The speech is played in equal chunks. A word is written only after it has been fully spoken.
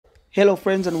Hello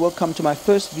friends, and welcome to my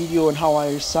first video on how I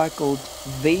recycled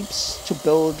vapes to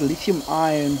build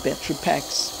lithium-ion battery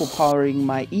packs for powering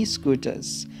my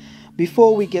e-scooters.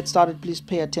 Before we get started, please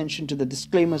pay attention to the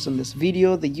disclaimers on this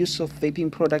video. The use of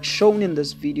vaping products shown in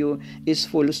this video is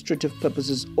for illustrative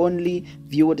purposes only.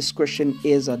 Viewer discretion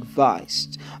is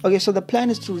advised. Okay, so the plan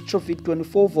is to retrofit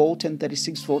 24 volt and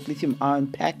 36 volt lithium ion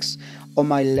packs on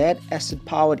my lead acid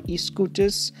powered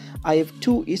e-scooters. I have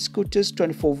two e-scooters,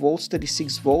 24 volts,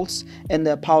 36 volts, and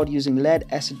they're powered using lead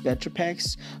acid battery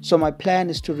packs. So my plan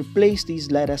is to replace these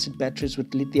lead acid batteries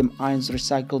with lithium ions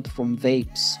recycled from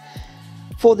vapes.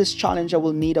 For this challenge, I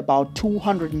will need about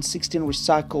 216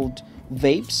 recycled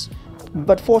vapes,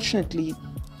 but fortunately,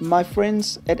 my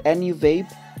friends at NU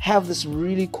Vape have this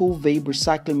really cool vape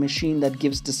recycling machine that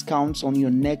gives discounts on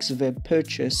your next vape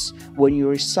purchase when you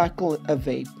recycle a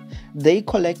vape. They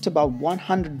collect about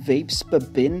 100 vapes per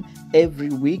bin every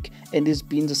week, and these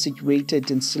bins are situated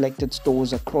in selected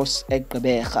stores across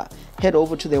Egqeberha. Head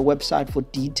over to their website for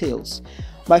details.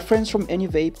 My friends from NU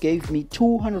Vape gave me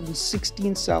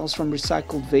 216 cells from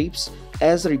recycled vapes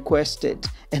as requested,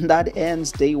 and that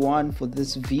ends day 1 for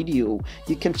this video.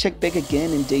 You can check back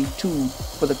again in day 2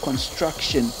 for the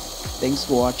construction. Thanks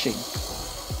for watching.